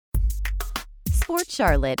Sports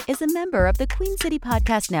Charlotte is a member of the Queen City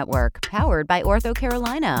Podcast Network, powered by Ortho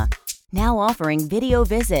Carolina. Now offering video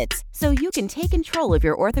visits so you can take control of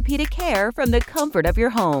your orthopedic care from the comfort of your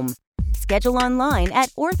home. Schedule online at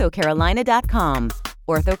orthocarolina.com.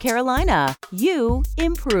 Ortho Carolina, you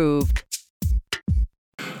improved.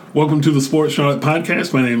 Welcome to the Sports Charlotte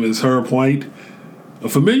Podcast. My name is Herb White. A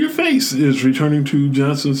familiar face is returning to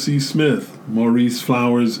Johnson C. Smith. Maurice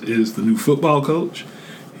Flowers is the new football coach.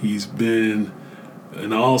 He's been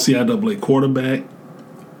an All-CIAA quarterback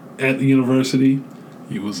at the university.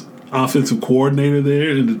 He was offensive coordinator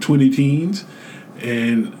there in the 20 teens.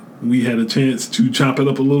 And we had a chance to chop it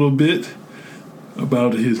up a little bit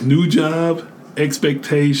about his new job,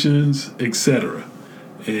 expectations, etc.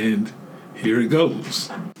 And here it goes.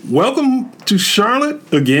 Welcome to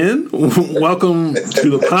Charlotte again. Welcome to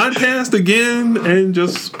the podcast again, and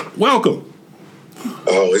just welcome.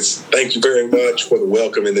 Thank you very much for the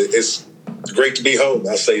welcome, and it's great to be home.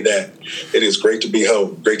 I'll say that. It is great to be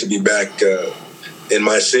home. Great to be back in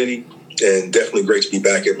my city, and definitely great to be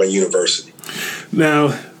back at my university.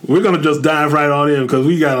 Now, we're going to just dive right on in because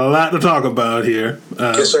we got a lot to talk about here.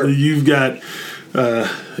 Yes, sir. You've got,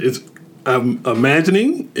 I'm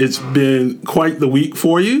imagining it's been quite the week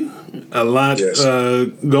for you. A lot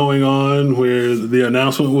going on where the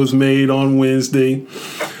announcement was made on Wednesday.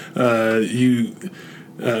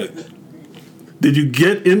 Did you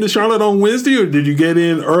get into Charlotte on Wednesday, or did you get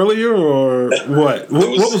in earlier, or what? What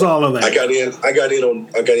was all of that? I got in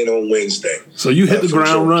on Wednesday. So you hit the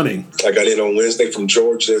ground running. I got in on Wednesday from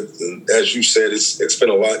Georgia, and as you said, it's been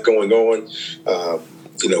a lot going on.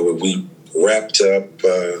 We wrapped up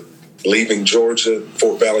leaving Georgia,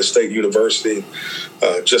 Fort Valley State University.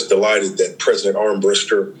 Just delighted that President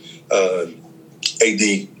Armbruster,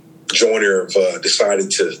 AD Joyner, decided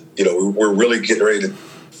to. We're really getting ready to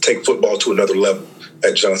take football to another level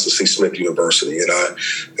at Johnson C. Smith University. And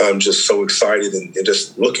I'm just so excited and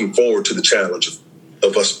just looking forward to the challenge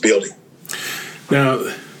of us building. Now,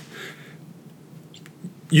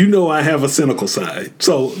 I have a cynical side.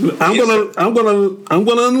 So I'm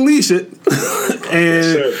gonna unleash it. And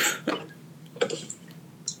Yes,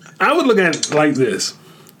 I would look at it like this.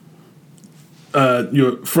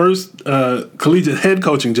 Your first collegiate head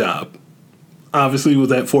coaching job obviously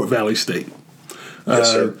was at Fort Valley State.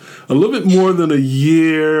 Yes, sir. A little bit more than a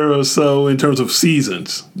year or so in terms of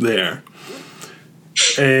seasons there.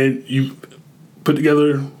 And you put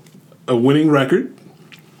together a winning record.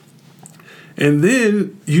 And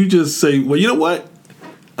then you just say, well, you know what?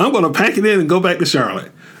 I'm going to pack it in and go back to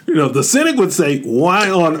Charlotte. The cynic would say, why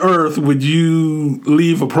on earth would you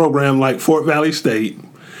leave a program like Fort Valley State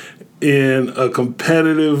in a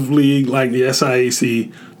competitive league like the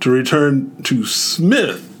SIAC to return to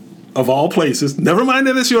Smith, of all places? Never mind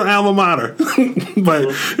that it's your alma mater, but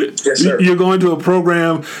yes, sir. You're going to a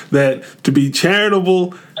program that, to be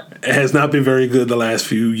charitable, has not been very good the last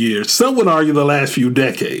few years. Some would argue the last few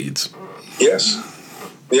decades. Yes.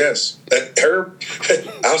 Herb,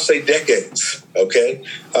 I'll say decades, okay?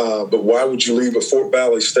 But why would you leave a Fort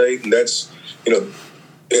Valley State? And that's,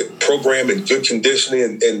 a program in good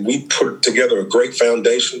conditioning, and we put together a great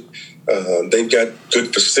foundation. They've got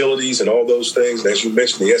good facilities and all those things. And as you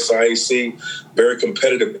mentioned, the SIAC, very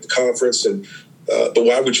competitive conference. But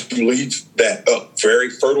why would you leave that up? Very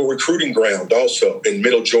fertile recruiting ground also in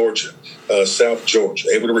Middle Georgia, South Georgia,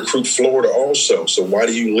 able to recruit Florida also. So why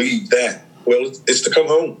do you leave that? Well, it's to come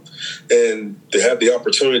home and to have the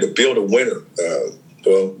opportunity to build a winner.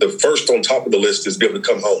 The first on top of the list is be able to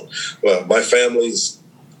come home. My family's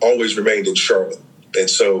always remained in Charlotte. And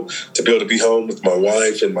so to be able to be home with my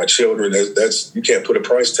wife and my children, that's you can't put a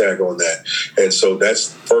price tag on that. And so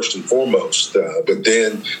that's first and foremost. But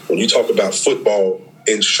then when you talk about football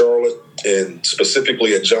in Charlotte and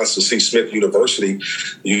specifically at Johnson C. Smith University,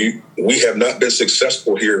 we have not been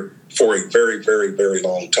successful here for a very, very, very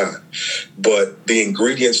long time. But the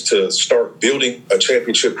ingredients to start building a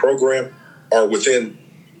championship program are within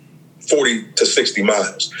 40 to 60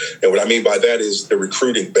 miles. And what I mean by that is the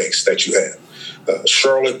recruiting base that you have.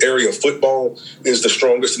 Charlotte area football is the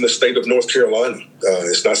strongest in the state of North Carolina.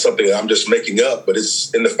 It's not something that I'm just making up, but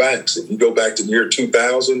it's in the facts. If you go back to the year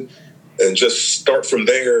 2000 and just start from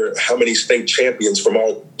there, how many state champions from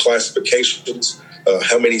all classifications,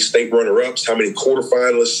 how many state runner-ups, how many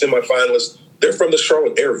quarterfinalists, semifinalists, they're from the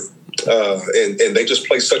Charlotte area. And they just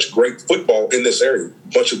play such great football in this area.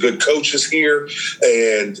 A bunch of good coaches here.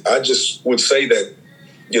 And I just would say that,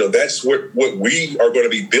 that's what we are going to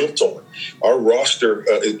be built on. Our roster,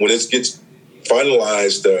 when it gets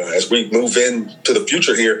finalized, as we move into the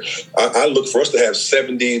future here, I look for us to have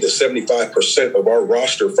 70 to 75% of our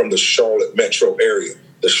roster from the Charlotte metro area.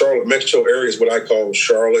 the Charlotte metro area is what I call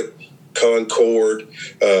Charlotte, Concord,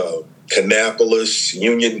 Kannapolis,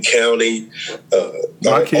 Union County,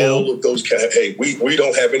 all of those. Hey, we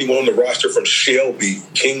don't have anyone on the roster from Shelby,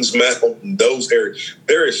 Kings Mountain, those areas.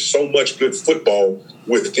 There is so much good football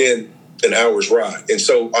within an hour's ride. And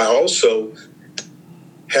so I also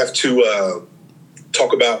have to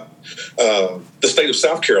talk about the state of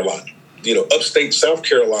South Carolina. Upstate South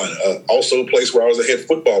Carolina, also a place where I was a head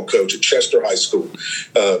football coach at Chester High School.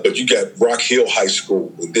 But you got Rock Hill High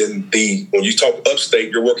School. And then when you talk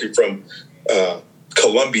upstate, you're working from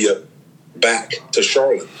Columbia back to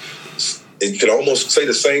Charlotte. You could almost say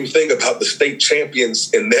the same thing about the state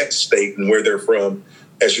champions in that state and where they're from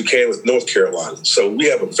as you can with North Carolina. So we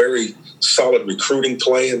have a very solid recruiting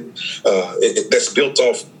plan that's built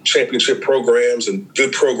off championship programs and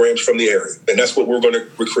good programs from the area. And that's what we're going to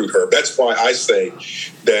recruit her. That's why I say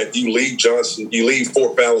that you leave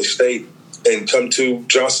Fort Valley State and come to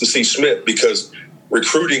Johnson C. Smith, because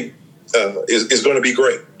recruiting is going to be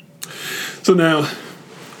great. So now,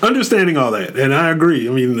 understanding all that, and I agree.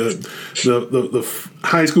 I mean, the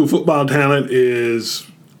high school football talent is,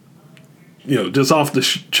 just off the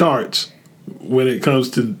charts when it comes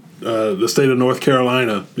to the state of North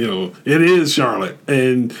Carolina. It is Charlotte,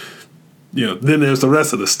 and then there's the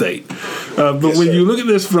rest of the state. But yes, when you look at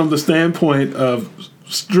this from the standpoint of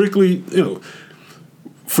strictly,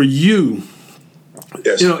 for you,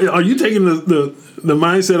 yes, are you taking the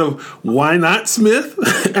mindset of why not Smith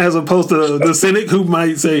as opposed to the cynic who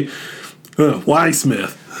might say, why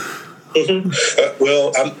Smith? Mm-hmm.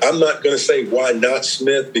 Well, I'm not going to say why not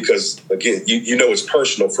Smith, because, again, it's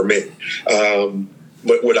personal for me.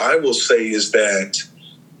 But what I will say is that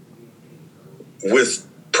with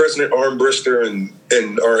President Armbruster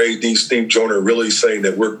and our AD Steve Joyner really saying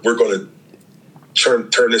that we're going to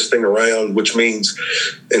turn this thing around, which means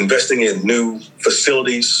investing in new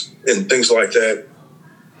facilities and things like that,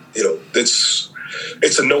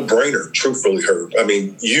 it's a no-brainer, truthfully, Herb. I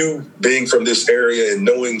mean, you being from this area and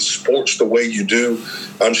knowing sports the way you do,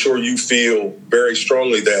 I'm sure you feel very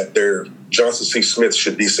strongly that Johnson C. Smith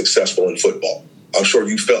should be successful in football. I'm sure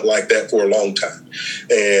you felt like that for a long time.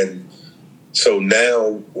 And so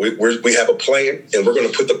now we have a plan, and we're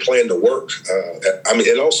going to put the plan to work.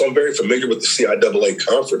 And also I'm very familiar with the CIAA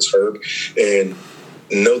conference, Herb, and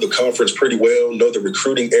know the conference pretty well, know the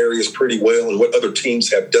recruiting areas pretty well, and what other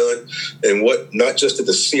teams have done, and what not just at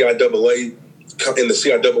the CIAA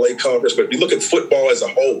conference, but if you look at football as a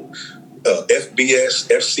whole, FBS,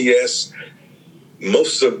 FCS,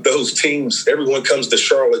 most of those teams, everyone comes to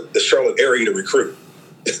the Charlotte area to recruit.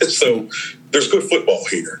 So there's good football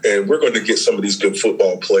here, and we're going to get some of these good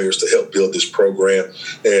football players to help build this program.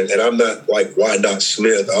 And I'm not like, why not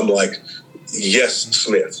Smith? I'm like, yes,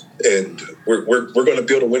 Smith. And we're going to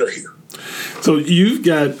build a winner here. So you've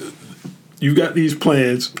got these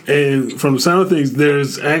plans, and from the sound of things,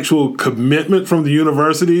 there's actual commitment from the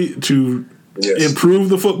university to improve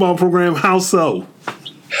the football program. How so?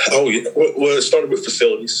 Oh, yeah. Well, it started with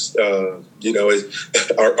facilities. Our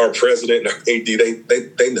president and our AD,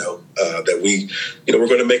 they know that we're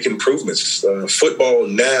going to make improvements. Football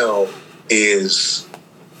now is,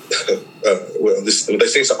 they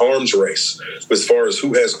say it's an arms race as far as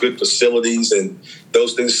who has good facilities, and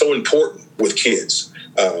those things are so important with kids.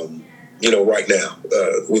 Right now,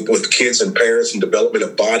 with kids and parents and development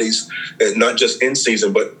of bodies, and not just in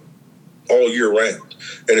season, but all year round.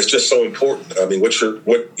 And it's just so important. I mean, what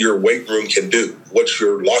your weight room can do, what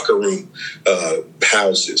your locker room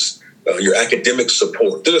houses, your academic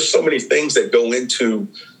support. There's so many things that go into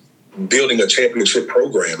building a championship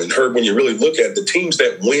program. And Herb, when you really look at the teams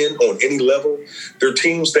that win on any level, they're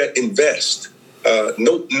teams that invest.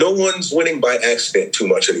 No one's winning by accident too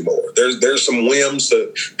much anymore. There's some whims.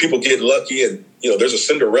 People get lucky, and there's a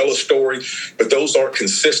Cinderella story, but those aren't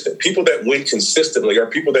consistent. People that win consistently are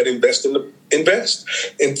people that invest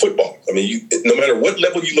in football. I mean, no matter what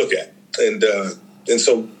level you look at, and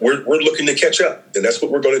so we're looking to catch up, and that's what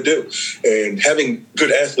we're going to do. And having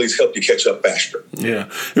good athletes help you catch up faster. Yeah,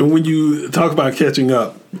 and when you talk about catching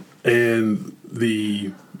up and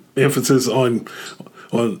the emphasis on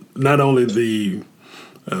not only the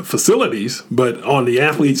facilities, but on the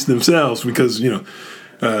athletes themselves, because,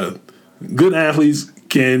 good athletes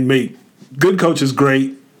can make good coaches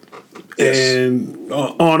great, and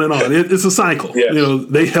on and on. It's a cycle. Yes.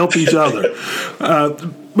 They help each other.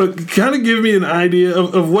 But kind of give me an idea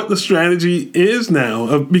of what the strategy is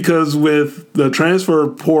now, because with the transfer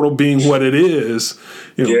portal being what it is,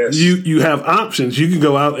 you have options. You can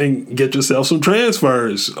go out and get yourself some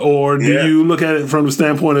transfers, or do you look at it from the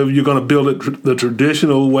standpoint of you're going to build it the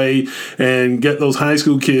traditional way and get those high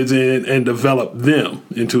school kids in and develop them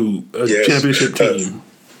into a championship team?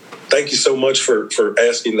 Thank you so much for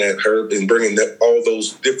asking that, Herb, and bringing all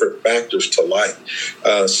those different factors to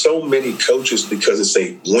light. So many coaches, because it's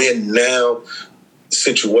a win-now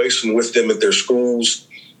situation with them at their schools,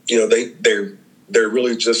 they're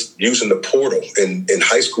really just using the portal, and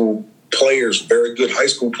high school players, very good high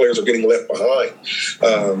school players, are getting left behind.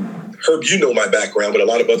 Herb, you know my background, but a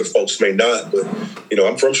lot of other folks may not. But,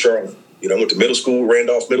 I'm from Charlotte. I went to middle school,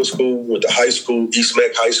 Randolph Middle School, went to high school, East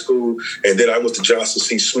Meck High School, and then I went to Johnson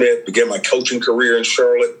C. Smith, began my coaching career in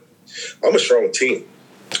Charlotte. I'm a Charlottean.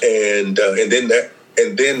 And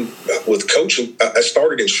then with coaching, I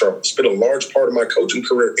started in Charlotte, spent a large part of my coaching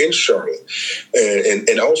career in Charlotte,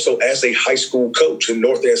 and also as a high school coach in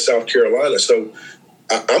North and South Carolina. So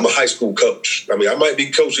I'm a high school coach. I mean, I might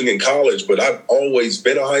be coaching in college, but I've always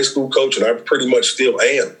been a high school coach, and I pretty much still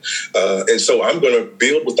am. And so I'm going to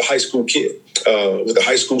build with the high school kid, with the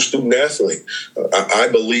high school student athlete. I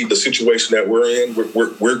believe the situation that we're in,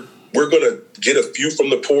 we're going to get a few from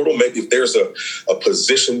the portal. Maybe if there's a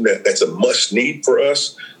position that's a must need for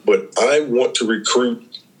us, but I want to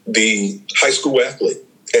recruit the high school athlete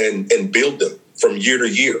and build them from year to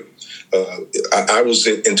year. I was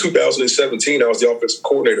in 2017, I was the offensive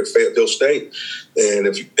coordinator at Fayetteville State. And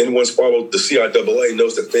if anyone's followed the CIAA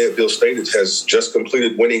knows that Fayetteville State has just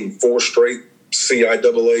completed winning 4 straight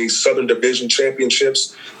CIAA Southern Division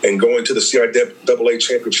championships and going to the CIAA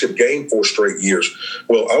championship game 4 straight years.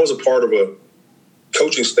 Well, I was a part of a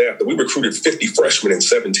coaching staff that we recruited 50 freshmen in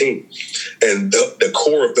 17. And the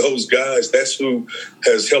core of those guys, that's who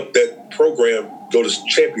has helped that program go to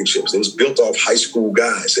championships. It was built off high school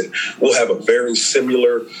guys. And we'll have a very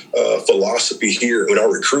similar philosophy here in our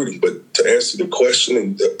recruiting. But to answer the question,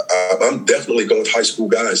 and I'm definitely going with high school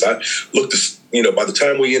guys. I look to, by the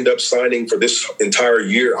time we end up signing for this entire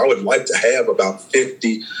year, I would like to have about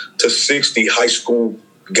 50 to 60 high school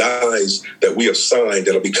guys that we have signed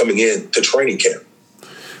that'll be coming in to training camp.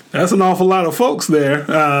 That's an awful lot of folks there.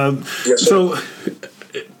 Yes, so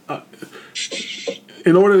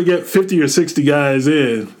in order to get 50 or 60 guys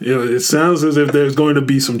in, it sounds as if there's going to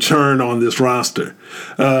be some churn on this roster.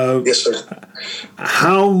 Yes, sir.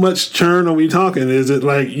 How much churn are we talking? Is it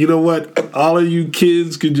like, what, all of you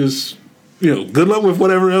kids can just, good luck with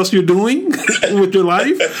whatever else you're doing with your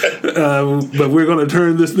life, but we're going to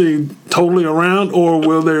turn this thing totally around? Or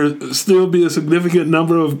will there still be a significant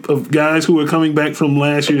number of guys who are coming back from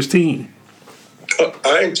last year's team?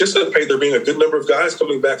 I anticipate there being a good number of guys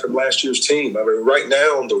coming back from last year's team. I mean, right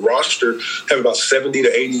now on the roster, have about 70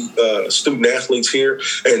 to 80 student athletes here.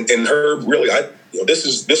 And Herb, really, this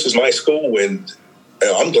is my school, and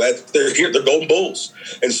I'm glad they're here. They're Golden Bulls.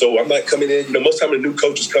 And so I'm not coming in. Most time when new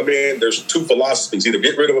coaches come in, there's 2 philosophies. Either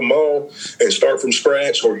get rid of them all and start from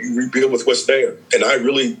scratch, or you rebuild with what's there. And I'm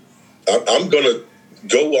going to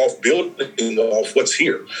go off building off what's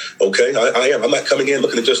here. Okay, I am. I'm not coming in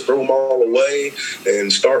looking to just throw them all away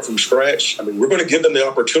and start from scratch. I mean, we're going to give them the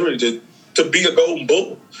opportunity to be a Golden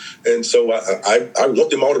Bull. And so I want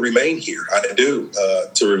them all to remain here. I do,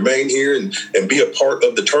 to remain here and be a part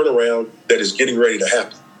of the turnaround that is getting ready to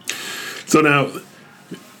happen. So now,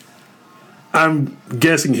 I'm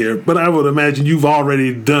guessing here, but I would imagine you've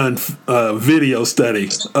already done a video study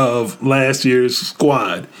of last year's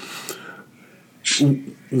squad.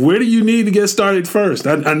 Where do you need to get started first?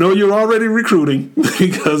 I know you're already recruiting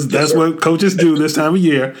because that's what coaches do this time of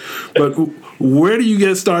year, but where do you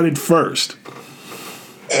get started first?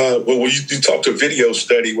 Well, you talked to video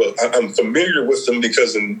study. Well, I'm familiar with them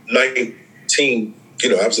because in 19,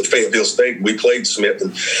 I was at Fayetteville State. We played Smith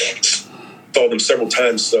and saw them several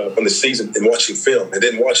times on the season and watching film. And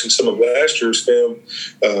then watching some of last year's film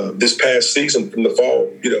this past season from the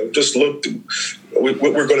fall, just looked. What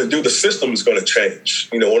we're going to do, the system is going to change,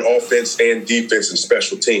 on offense and defense and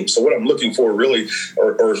special teams. So what I'm looking for really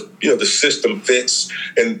are the system fits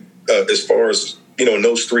and as far as, in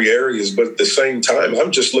those 3 areas. But at the same time,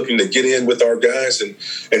 I'm just looking to get in with our guys and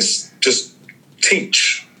just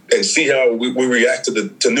teach and see how we react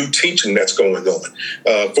to new teaching that's going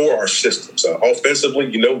on for our systems. Offensively,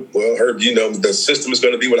 Herb, the system is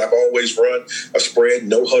going to be what I've always run, a spread,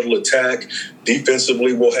 no huddle attack.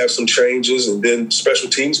 Defensively, we'll have some changes. And then special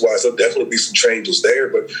teams-wise, there'll definitely be some changes there.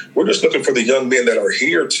 But we're just looking for the young men that are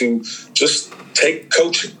here to just take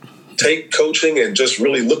coaching and just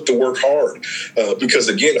really look to work hard. Because,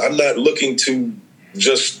 again, I'm not looking to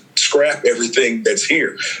just scrap everything that's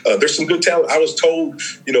here. There's some good talent. I was told,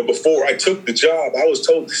 before I took the job, I was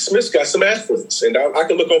told Smith's got some athletes, and I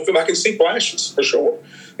can look on film. I can see flashes for sure.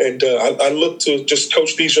 And I look to just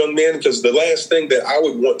coach these young men, because the last thing that I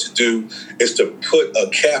would want to do is to put a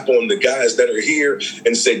cap on the guys that are here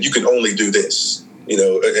and say, you can only do this,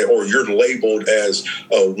 or you're labeled as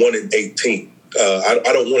a 1-in-18. I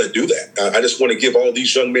don't want to do that. I just want to give all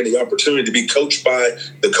these young men the opportunity to be coached by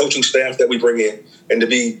the coaching staff that we bring in, and to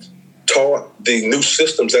be taught the new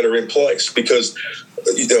systems that are in place, because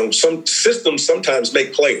some systems sometimes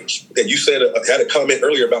make players. And you had a comment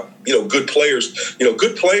earlier about good players.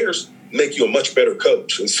 Good players make you a much better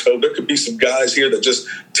coach. And so there could be some guys here that just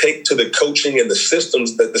take to the coaching and the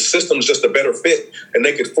systems, that the system's just a better fit, and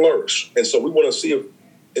they could flourish. And so we want to see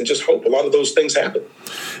and just hope a lot of those things happen.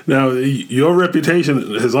 Now, your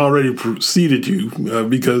reputation has already preceded you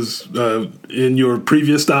because in your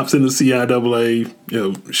previous stops in the CIAA,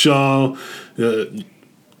 Shaw,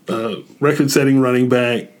 record-setting running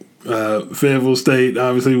back, Fayetteville State,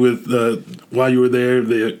 obviously while you were there,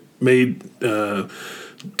 they made 2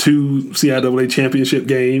 CIAA championship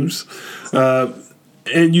games.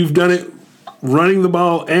 And you've done it running the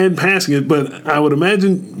ball and passing it, but I would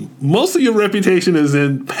imagine most of your reputation is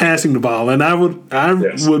in passing the ball. And I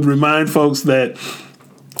would remind folks that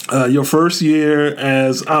your first year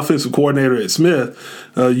as offensive coordinator at Smith,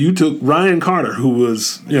 you took Ryan Carter, who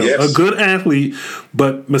was a good athlete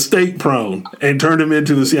but mistake prone, and turned him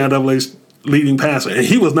into the CIAA's leading passer, and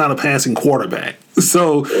he was not a passing quarterback.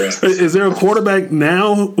 So is there a quarterback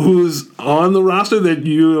now who's on the roster that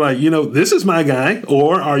you're like, this is my guy?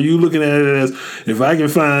 Or are you looking at it as, if I can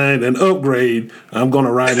find an upgrade, I'm going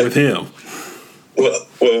to ride with him? Well,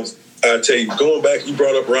 I tell you, going back, you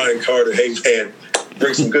brought up Ryan Carter. Hey, man,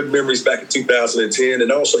 bring some good memories back in 2010.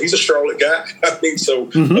 And also, he's a Charlotte guy. Had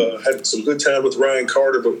some good time with Ryan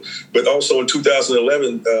Carter. But also in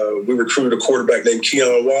 2011, we recruited a quarterback named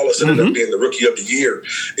Keon Wallace, and ended up being the Rookie of the Year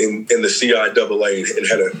in the CIAA,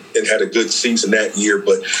 and had a good season that year.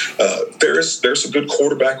 But there's a good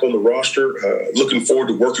quarterback on the roster. Looking forward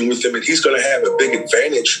to working with him, and he's going to have a big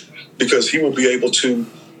advantage because he will be able to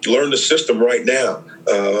learn the system right now.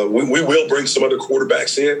 We will bring some other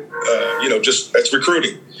quarterbacks in, just that's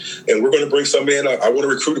recruiting. And we're going to bring some in. I want to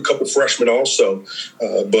recruit a couple freshmen also.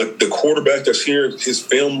 But the quarterback that's here, his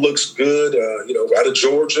film looks good, out of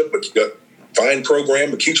Georgia, but you got fine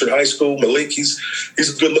program, McEachern High School. Malik, he's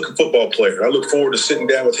a good-looking football player. I look forward to sitting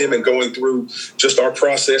down with him and going through just our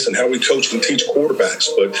process and how we coach and teach quarterbacks.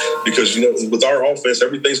 But because, with our offense,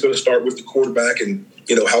 everything's going to start with the quarterback and,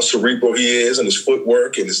 how cerebral he is and his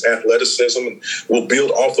footwork and his athleticism. And we'll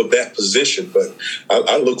build off of that position. But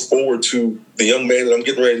I look forward to the young man that I'm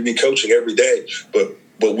getting ready to be coaching every day.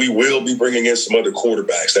 But we will be bringing in some other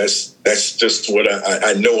quarterbacks. That's just what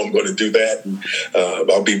I know I'm going to do that. And,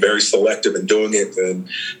 I'll be very selective in doing it. And,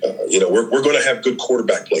 we're going to have good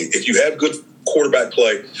quarterback play. If you have good quarterback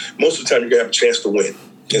play, most of the time you're going to have a chance to win.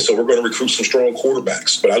 And so we're going to recruit some strong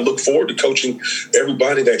quarterbacks. But I look forward to coaching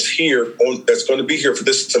everybody that's here, that's going to be here for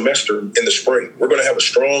this semester in the spring. We're going to have a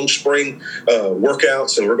strong spring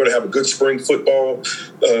workouts, and we're going to have a good spring football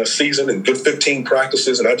season and good 15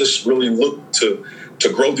 practices. And I just really look to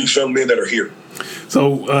grow these young men that are here.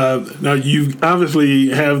 So now you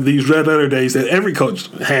obviously have these red letter days that every coach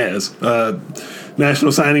has.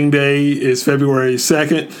 National Signing Day is February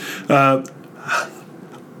 2nd.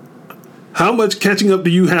 How much catching up do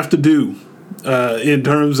you have to do in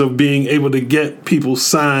terms of being able to get people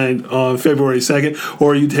signed on February 2nd?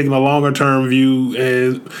 Or are you taking a longer-term view,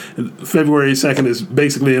 and February 2nd is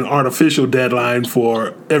basically an artificial deadline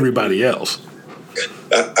for everybody else?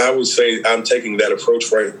 I would say I'm taking that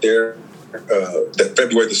approach right there. That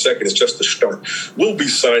February the 2nd is just the start. We'll be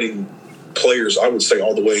signing players, I would say,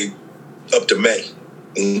 all the way up to May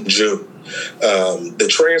and June. The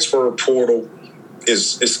transfer portal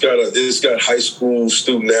it's got high school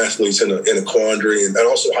student athletes in a quandary, and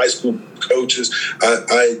also high school coaches.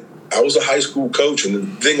 I was a high school coach, and the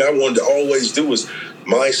thing I wanted to always do was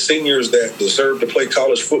my seniors that deserve to play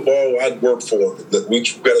college football, I'd work for them. We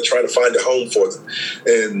got to try to find a home for them.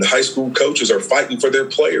 And the high school coaches are fighting for their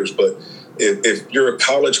players, but if you're a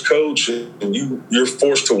college coach and you're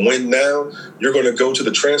forced to win now, you're going to go to the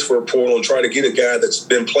transfer portal and try to get a guy that's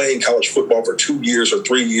been playing college football for 2 years or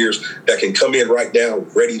 3 years that can come in right now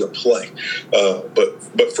ready to play.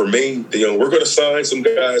 But for me, we're going to sign some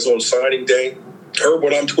guys on signing day. Heard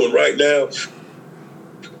what I'm doing right now.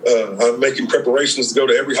 I'm making preparations to go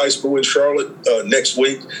to every high school in Charlotte next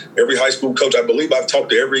week. Every high school coach, I believe I've talked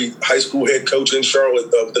to every high school head coach in Charlotte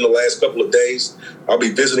within the last couple of days. I'll be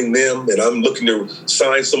visiting them, and I'm looking to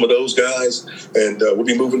sign some of those guys. And we'll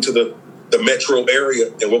be moving to the metro area,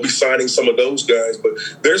 and we'll be signing some of those guys. But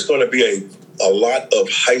there's going to be a lot of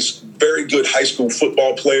very good high school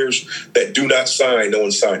football players that do not sign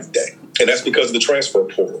on signing day. And that's because of the transfer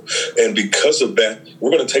portal. And because of that,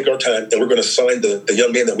 we're going to take our time and we're going to sign the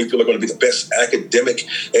young men that we feel are going to be the best academic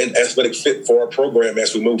and athletic fit for our program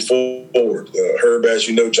as we move forward. Herb, as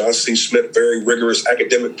you know, Johnson C. Smith, very rigorous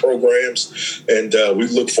academic programs. And we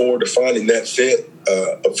look forward to finding that fit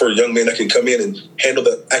for young men that can come in and handle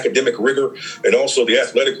the academic rigor and also the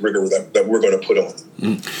athletic rigor that we're going to put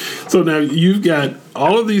on. So now you've got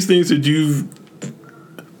all of these things that you've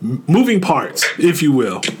moving parts, if you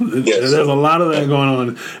will. Yes. There's a lot of that going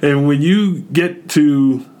on. And when you get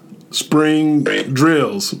to spring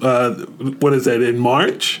drills, what is that, in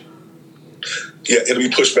March? Yeah, it'll be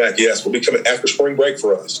pushed back, yes. We'll be coming after spring break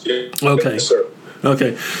for us. Yeah. Okay. Yes, sir.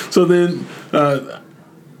 Okay. So then,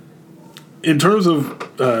 in terms of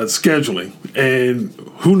scheduling, and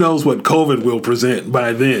who knows what COVID will present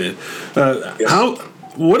by then, yes.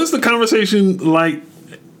 What is the conversation like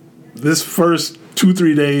this first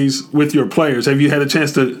 2-3 days with your players? Have you had a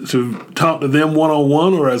chance to talk to them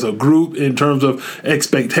one-on-one or as a group in terms of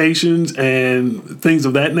expectations and things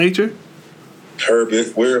of that nature? Herb,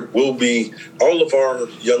 all of our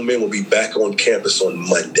young men will be back on campus on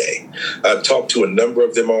Monday. I've talked to a number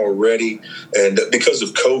of them already, and because of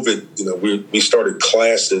COVID, we started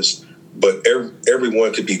classes, but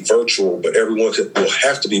everyone could be virtual, but everyone will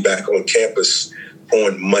have to be back on campus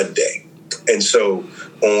on Monday. And so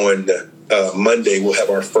on Monday, we'll have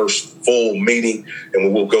our first full meeting,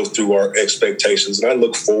 and we'll go through our expectations. And I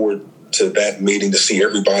look forward to that meeting to see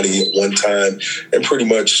everybody at one time and pretty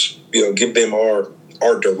much, give them our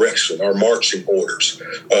direction, our marching orders,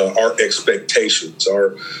 our expectations,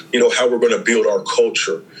 how we're going to build our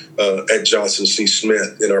culture at Johnson C.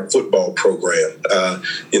 Smith in our football program.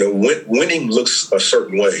 Winning looks a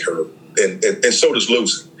certain way, Herb, and so does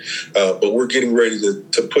losing. But we're getting ready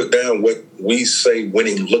to put down what we say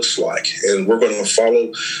winning looks like, and we're going to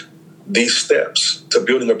follow these steps to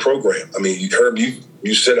building a program. I mean, Herb,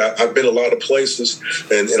 you said I've been a lot of places,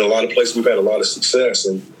 and in a lot of places we've had a lot of success,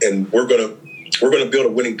 and we're going to build a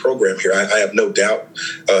winning program here. I have no doubt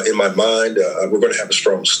in my mind. We're going to have a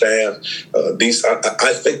strong staff.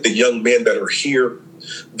 I think the young men that are here,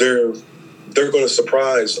 they're going to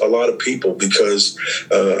surprise a lot of people because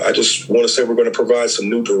I just want to say we're going to provide some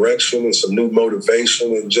new direction and some new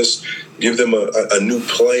motivation and just give them a new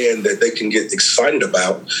plan that they can get excited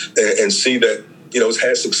about and see that, it's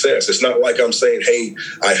had success. It's not like I'm saying, hey,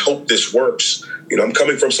 I hope this works. I'm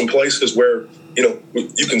coming from some places where,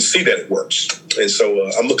 you can see that it works. And so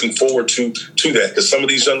I'm looking forward to that because some of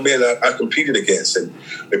these young men I competed against, and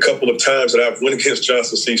a couple of times that I've won against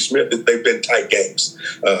Johnson C. Smith, they've been tight games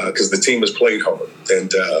because the team has played hard.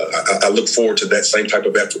 And I look forward to that same type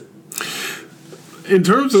of effort. In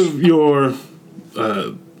terms of your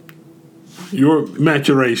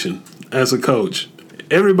maturation as a coach,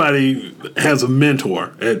 everybody has a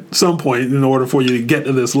mentor at some point in order for you to get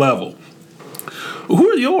to this level. Who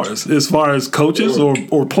are yours as far as coaches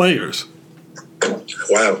or players?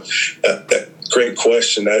 Wow. Great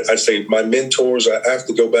question. I'd say my mentors, I have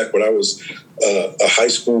to go back when I was a high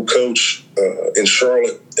school coach in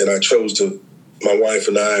Charlotte, and my wife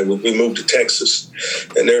and I, we moved to Texas.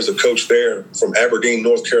 And there's a coach there from Aberdeen,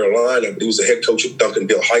 North Carolina, but he was the head coach at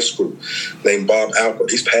Duncanville High School named Bob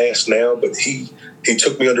Alpert. He's passed now, but he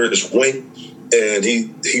took me under his wing, and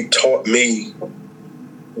he taught me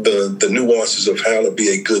the nuances of how to be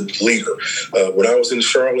a good leader. When I was in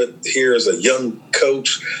Charlotte here as a young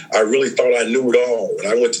coach, I really thought I knew it all. When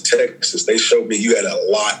I went to Texas, they showed me you had a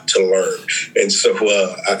lot to learn. And so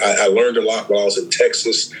I learned a lot while I was in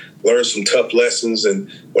Texas, learned some tough lessons. And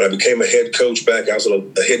when I became a head coach back, I was a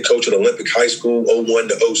head coach at Olympic High School, 01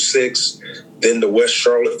 to 06. Then to West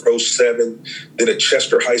Charlotte for 07, then at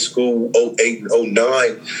Chester High School, 08 and 09.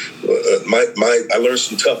 I learned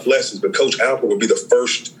some tough lessons, but Coach Alpert would be the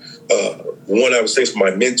first one I would say is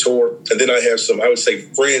my mentor. And then I have some, I would say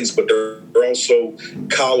friends, but they're also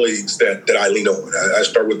colleagues that I lean on. I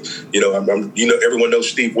start with, everyone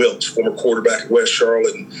knows Steve Wilkes, former quarterback at West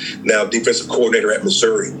Charlotte and now defensive coordinator at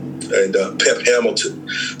Missouri, and Pep Hamilton.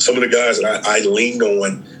 Some of the guys that I lean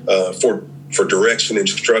on for for direction,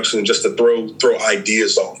 instruction, just to throw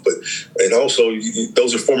ideas off. And also,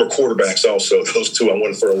 those are former quarterbacks. Also, those two I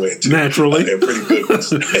want to throw in too. Naturally, they're pretty good ones.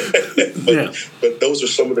 but those are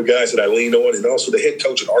some of the guys that I lean on, and also the head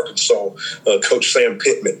coach at Arkansas, Coach Sam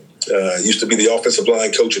Pittman. Used to be the offensive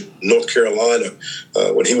line coach at North Carolina.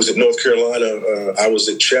 When he was at North Carolina, I was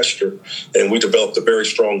at Chester, and we developed a very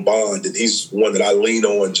strong bond. And he's one that I lean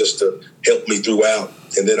on just to help me throughout.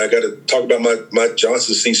 And then I got to talk about my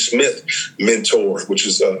Johnson C. Smith mentor, which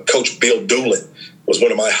is Coach Bill Doolin. Was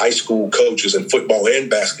one of my high school coaches in football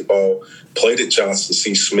and basketball. Played at Johnson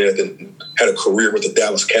C. Smith and had a career with the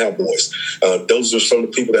Dallas Cowboys. Those are some of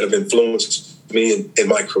the people that have influenced me in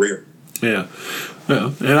my career. Yeah.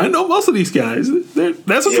 Yeah, and I know most of these guys.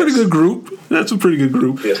 That's a pretty good group. That's a pretty good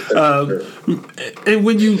group. Yes, and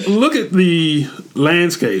when you look at the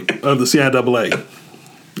landscape of the CIAA,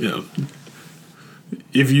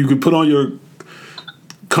 if you could put on your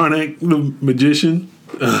Karnak the Magician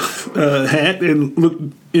hat and look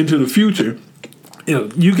into the future,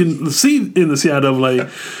 you can see in the CIAA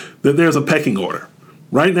that there's a pecking order.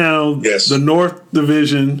 Right now, the North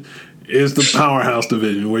Division is the powerhouse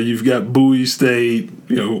division where you've got Bowie State,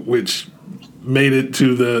 which made it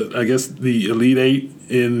to the Elite Eight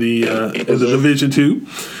in the Division II.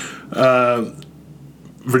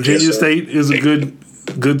 Virginia State is a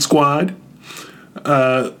good squad.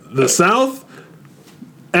 The South,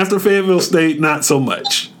 after Fayetteville State, not so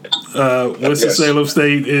much. Winston-Salem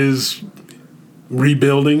State is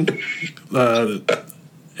rebuilding, and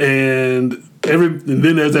then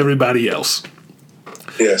there's everybody else.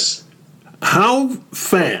 Yes. How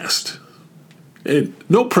fast, and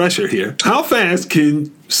no pressure here, how fast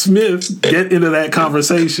can Smith get into that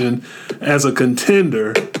conversation as a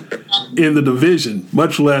contender in the division,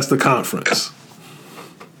 much less the conference?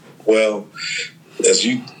 Well, as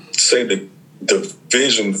you say, the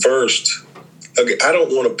division first, okay, I don't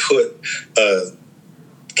want to put a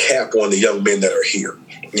cap on the young men that are here.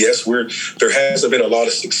 Yes, there hasn't been a lot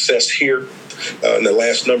of success here in the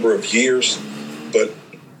last number of years, but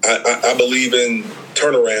I believe in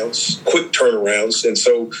turnarounds, quick turnarounds. And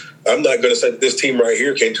so I'm not going to say that this team right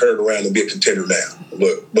here can't turn it around and be a contender now.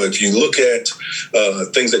 But if you look at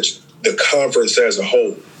things that the conference as a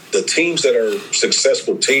whole, the teams that are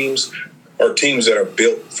successful teams are teams that are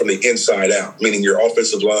built from the inside out, meaning your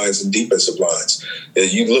offensive lines and defensive lines.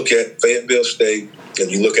 And you look at Fayetteville State and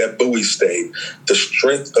you look at Bowie State, the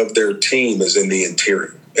strength of their team is in the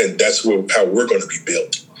interior. And that's how we're going to be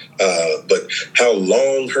built. But how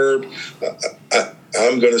long, Herb?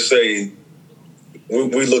 I'm going to say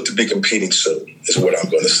we look to be competing soon is what I'm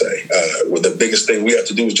going to say. Well, the biggest thing we have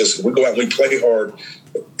to do is just we go out and we play hard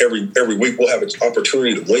every week. We'll have an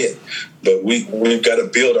opportunity to win, but we've got to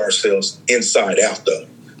build ourselves inside out, though.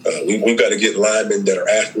 We've got to get linemen that are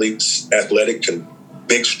athletes, athletic,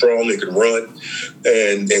 big, strong, they can run,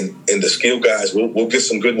 and the skill guys. We'll get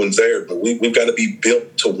some good ones there, but we've got to be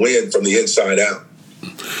built to win from the inside out.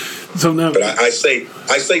 So now, but I say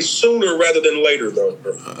sooner rather than later, though.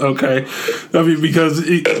 Okay, I mean, because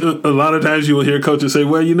a lot of times you will hear coaches say,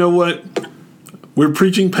 "Well, you know what? We're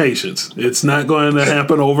preaching patience. It's not going to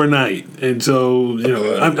happen overnight." And so,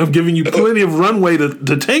 I'm giving you plenty of runway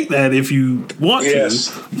to take that if you want to.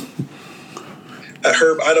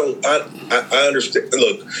 Herb, I understand.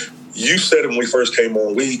 Look, you said it when we first came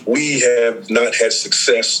on. We have not had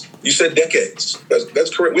success. You said decades.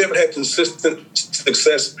 That's correct. We haven't had consistent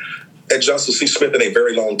success at Johnson C. Smith in a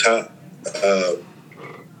very long time.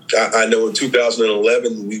 I know in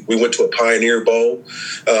 2011 we went to a Pioneer Bowl,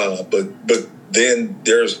 but then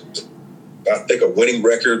there's, I think, a winning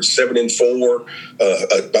record, 7-4.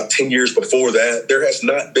 About 10 years before that, there has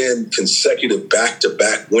not been consecutive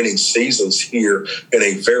back-to-back winning seasons here in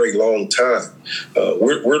a very long time.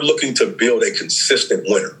 We're looking to build a consistent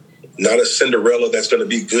winner, not a Cinderella that's going to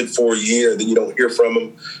be good for a year and then you don't hear from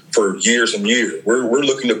them for years and years. We're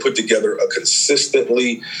looking to put together a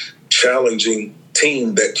consistently challenging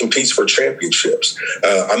team that competes for championships.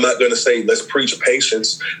 I'm not going to say let's preach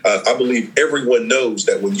patience. I believe everyone knows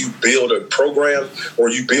that when you build a program or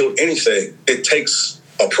you build anything, it takes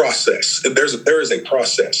a process. There is a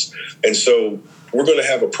process. And so we're going to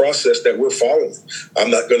have a process that we're following.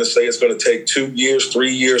 I'm not going to say it's going to take 2 years,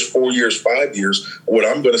 3 years, 4 years, 5 years. What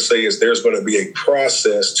I'm going to say is there's going to be a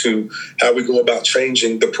process to how we go about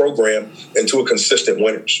changing the program into a consistent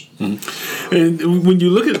winners. Mm-hmm. And when you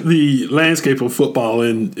look at the landscape of football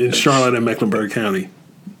in Charlotte and Mecklenburg County,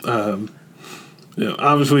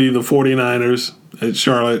 obviously the 49ers at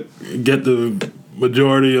Charlotte get the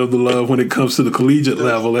majority of the love when it comes to the collegiate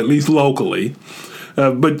level, at least locally.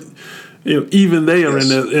 But even they are in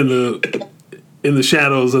in the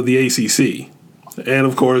shadows of the ACC. And,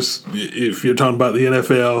 of course, if you're talking about the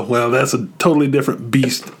NFL, well, that's a totally different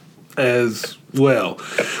beast as well.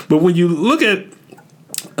 But when you look at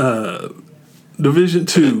Division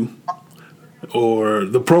II or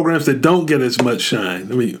the programs that don't get as much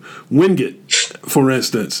shine, I mean, Wingate, for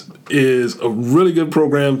instance, is a really good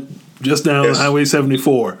program just down Highway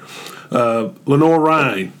 74. Lenore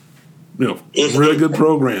Rhine, really good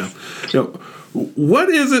program. What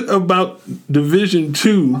is it about Division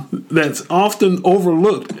II that's often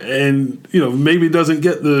overlooked and, maybe doesn't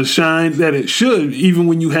get the shine that it should, even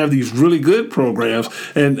when you have these really good programs?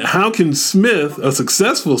 And how can Smith, a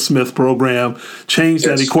successful Smith program, change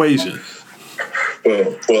that equation?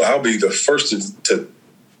 Well, I'll be the first to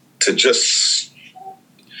just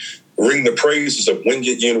ring the praises of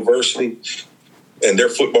Wingate University and their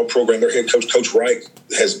football program. Their head coach, Coach Wright,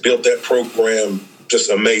 has built that program just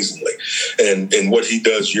amazingly. And what he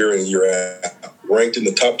does year in, year out, ranked in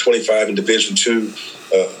the top 25 in Division II,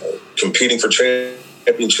 competing for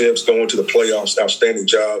championships, going to the playoffs, outstanding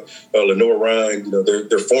job. Lenore Rhine,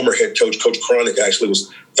 their former head coach, Coach Cronick, actually was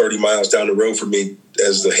 30 miles down the road from me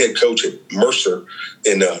as the head coach at Mercer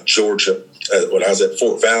in Georgia when I was at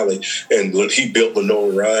Fort Valley. And he built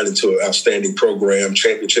Lenore Rhine into an outstanding program,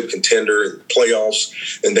 championship contender, and playoffs.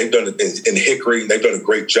 And they've done it in Hickory. They've done a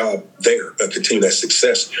great job there, continue that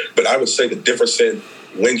success. But I would say the difference in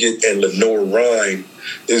Wingate and Lenore Rhine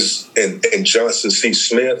is, and Johnson C.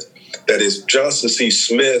 Smith, that is Johnson C.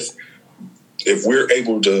 Smith, if we're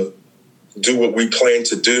able to do what we plan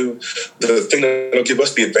to do, the thing that will give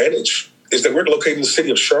us the advantage is that we're located in the city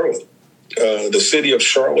of Charlotte. The city of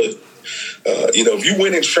Charlotte, if you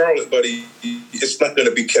win in Charlotte, buddy, it's not going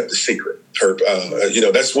to be kept a secret.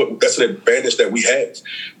 That's an advantage that we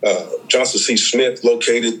have. Johnson C. Smith,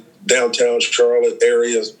 located downtown Charlotte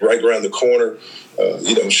area, right around the corner.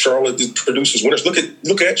 Charlotte produces winners.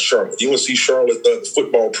 Look at Charlotte. UNC Charlotte, the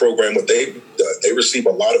football program, what they receive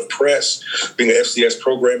a lot of press, being an FCS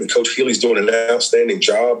program, and Coach Healy's doing an outstanding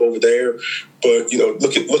job over there. But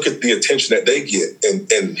look at the attention that they get,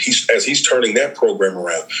 and he's turning that program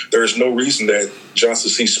around. There is no reason that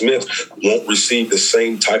Johnson C. Smith won't receive the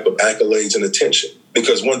same type of accolades and attention.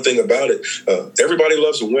 Because one thing about it, everybody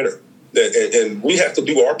loves a winner, and we have to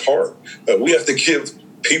do our part. We have to give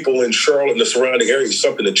people in Charlotte and the surrounding areas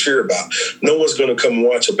something to cheer about. No one's going to come and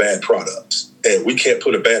watch a bad product, and we can't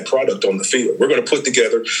put a bad product on the field. We're going to put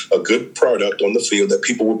together a good product on the field that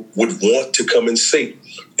people would want to come and see.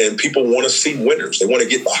 And people want to see winners. They want to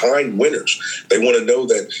get behind winners. They want to know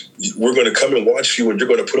that we're going to come and watch you and you're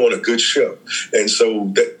going to put on a good show. And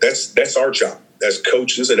so that's our job as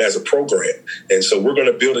coaches and as a program. And so we're going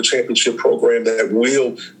to build a championship program that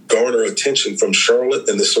will garner attention from Charlotte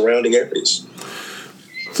and the surrounding areas.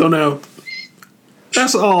 So now,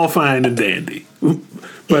 that's all fine and dandy.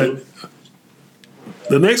 But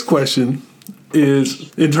the next question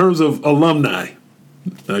is in terms of alumni.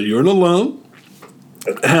 Now, you're an alum.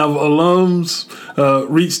 Have alums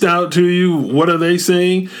reached out to you? What are they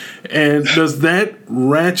saying? And does that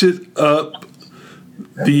ratchet up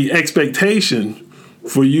the expectation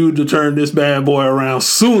for you to turn this bad boy around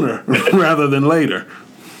sooner rather than later?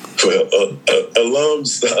 Well,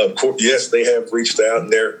 alums, of course, yes, they have reached out,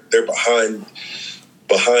 and they're behind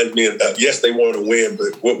me. And yes, they want to win,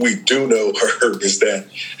 but what we do know, Herb, is that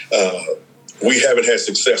we haven't had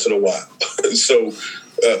success in a while. So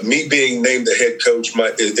me being named the head coach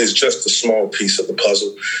is just a small piece of the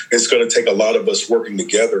puzzle. It's going to take a lot of us working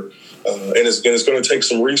together, and it's going to take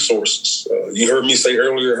some resources. You heard me say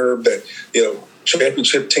earlier, Herb, that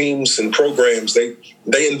championship teams and programs they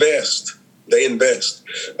invest. They invest.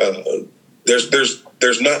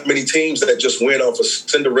 There's not many teams that just win off a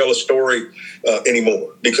Cinderella story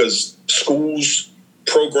anymore, because schools,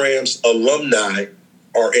 programs, alumni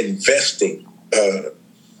are investing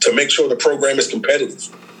to make sure the program is competitive.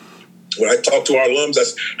 When I talk to our alums,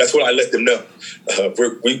 that's what I let them know.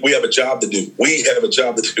 We have a job to do. We have a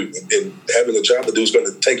job to do, and having a job to do is going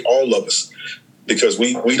to take all of us, because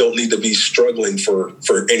we don't need to be struggling for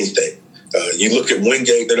anything. You look at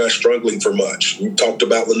Wingate, they're not struggling for much. You talked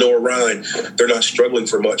about Lenore Rhine, they're not struggling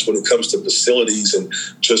for much when it comes to facilities and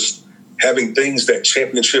just having things that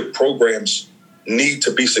championship programs need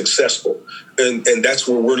to be successful. And that's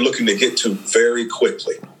where we're looking to get to very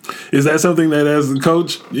quickly. Is that something that, as a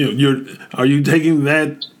coach, are you taking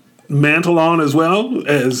that mantle on as well?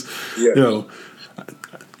 As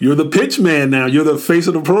you're the pitch man now. You're the face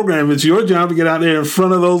of the program. It's your job to get out there in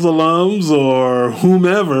front of those alums or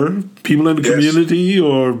whomever, people in the community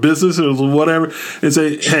or businesses or whatever, and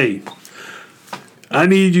say, hey, I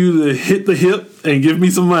need you to hit the hip and give me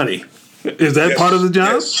some money. Is that part of the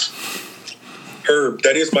job? Herb,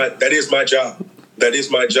 that is my job. That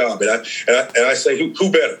is my job, and I say,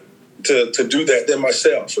 who better to do that than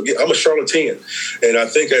myself? Again, I'm a Charlottean, and I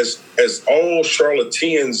think as all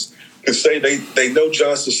Charlotteans could say, they know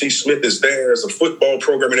Johnson C. Smith is there as a football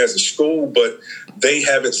program and as a school, but they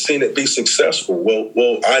haven't seen it be successful. Well,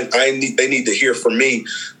 they need to hear from me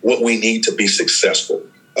what we need to be successful.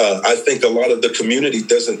 I think a lot of the community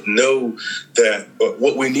doesn't know that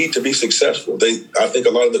what we need to be successful. I think a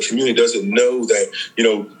lot of the community doesn't know that,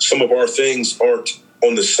 some of our things aren't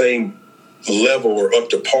on the same level or up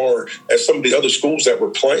to par as some of the other schools that we're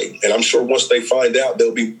playing. And I'm sure once they find out,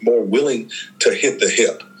 they'll be more willing to hit the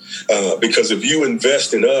hip. Because if you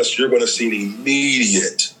invest in us, you're going to see an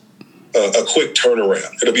immediate, a quick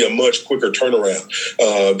turnaround. It'll be a much quicker turnaround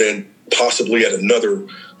than possibly at another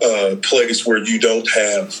place where you don't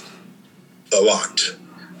have a lot.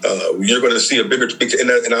 You're going to see a bigger,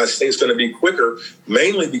 and I say it's going to be quicker,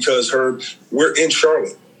 mainly because, Herb, we're in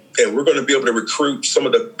Charlotte, and we're going to be able to recruit some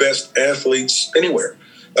of the best athletes anywhere.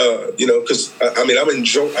 Because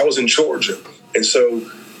I was in Georgia, and so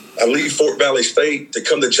I leave Fort Valley State to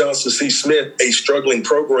come to Johnson C. Smith, a struggling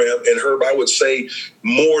program. And Herb, I would say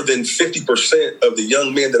more than 50% of the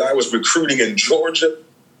young men that I was recruiting in Georgia,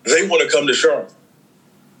 they want to come to Charlotte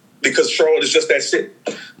because Charlotte is just that city.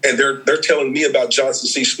 And they're telling me about Johnson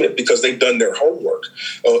C. Smith because they've done their homework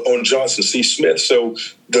on Johnson C. Smith. So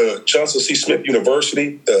the Johnson C. Smith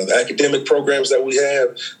University, the academic programs that we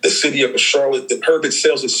have, the city of Charlotte, the Herb, it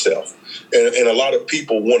sells itself. And a lot of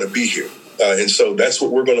people want to be here. And so that's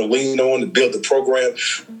what we're going to lean on to build the program.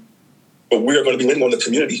 But we are going to be leaning on the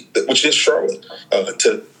community, which is Charlotte,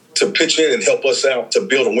 to pitch in and help us out to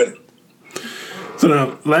build a winner. So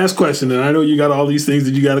now, last question, and I know you got all these things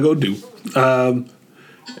that you got to go do.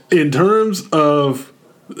 In terms of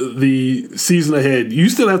the season ahead, you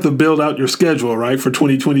still have to build out your schedule, right, for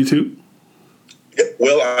 2022? Yeah,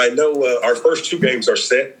 well, I know our first two games are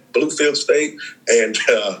set, Bluefield State and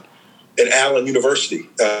Allen University.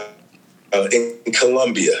 In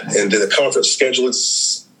Columbia, and the conference schedule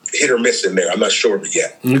is hit or miss in there. I'm not sure of it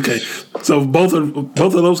yet. Okay, so both of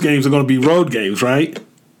those games are going to be road games, right?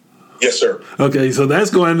 Yes, sir. Okay, so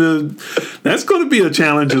that's going to be a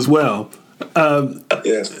challenge as well.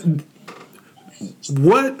 Yes.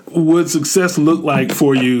 What would success look like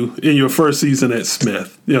for you in your first season at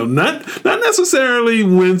Smith? Not necessarily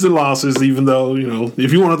wins and losses, even though,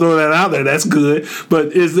 if you want to throw that out there, that's good.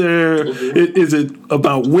 But is it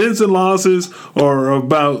about wins and losses or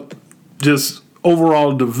about just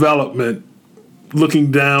overall development looking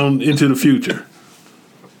down into the future?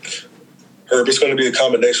 Herb, it's going to be a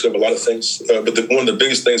combination of a lot of things. But one of the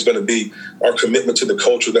biggest things is going to be our commitment to the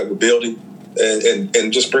culture that we're building.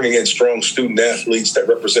 And just bringing in strong student athletes that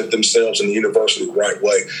represent themselves in the university the right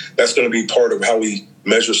way. That's going to be part of how we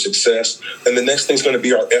measure success. And the next thing is going to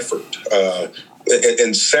be our effort.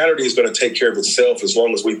 And Saturday is going to take care of itself as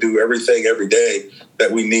long as we do everything every day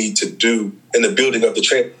that we need to do in the building of the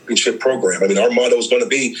championship program. I mean, our motto is going to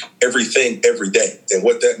be everything every day. And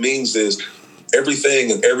what that means is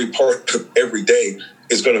everything and every part of every day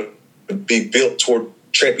is going to be built toward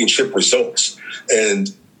championship results.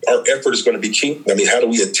 And our effort is going to be key. I mean, how do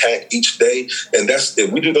we attack each day? And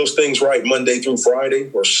if we do those things right Monday through Friday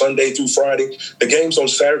or Sunday through Friday, the games on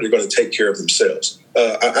Saturday are going to take care of themselves.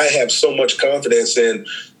 I have so much confidence in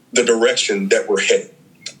the direction that we're heading.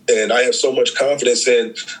 And I have so much confidence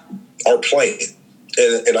in our plan.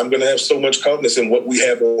 And I'm going to have so much confidence in what we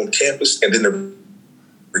have on campus and then the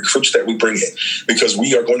recruits that we bring in. Because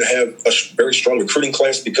we are going to have a very strong recruiting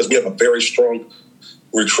class because we have a very strong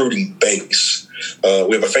recruiting base.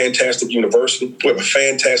 We have a fantastic university. We have a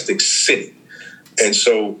fantastic city. And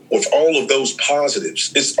so with all of those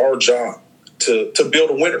positives, it's our job to build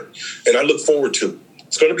a winner. And I look forward to it.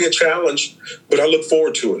 It's going to be a challenge, but I look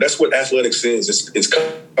forward to it. That's what athletics is. It's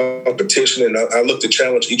competition. And I look to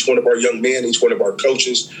challenge each one of our young men, each one of our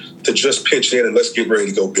coaches to just pitch in and let's get ready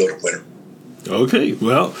to go build a winner. Okay,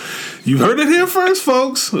 well, you heard it here first,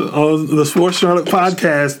 folks, on the Sports Charlotte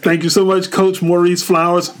podcast. Thank you so much, Coach Maurice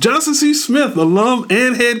Flowers, Johnson C. Smith, alum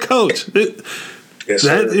and head coach. Yes,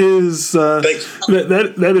 that is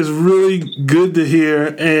that is really good to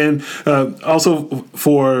hear, and also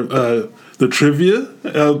for the trivia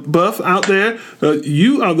buff out there,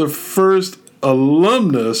 you are the first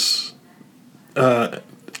alumnus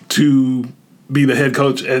to be the head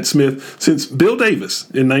coach at Smith since Bill Davis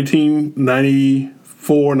in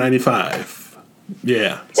 1994-95.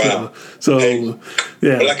 Yeah. Wow. So hey,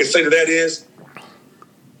 yeah. What I can say to that is,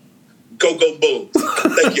 go Bulls.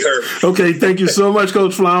 Thank you, Herb. Okay, thank you so much,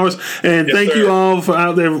 Coach Flowers. And yes, thank sir. you all for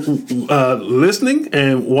out there listening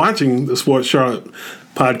and watching the Sports Charlotte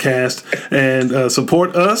podcast and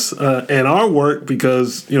support us and our work,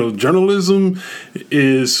 because journalism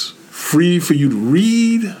is free for you to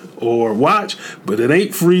read or watch, but it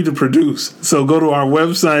ain't free to produce. So go to our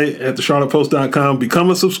website at thecharlottepost.com,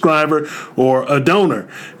 become a subscriber or a donor,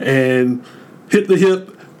 and hit the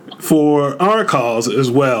hip for our cause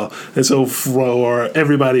as well. And so for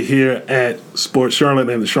everybody here at Sports Charlotte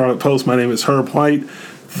and the Charlotte Post, my name is Herb White.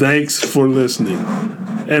 Thanks for listening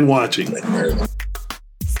and watching.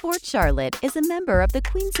 Sports Charlotte is a member of the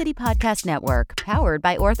Queen City Podcast Network, powered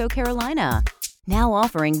by OrthoCarolina. Now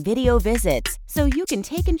offering video visits, so you can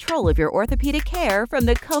take control of your orthopedic care from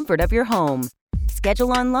the comfort of your home.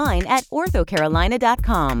 Schedule online at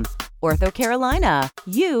orthocarolina.com. OrthoCarolina,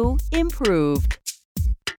 you improved.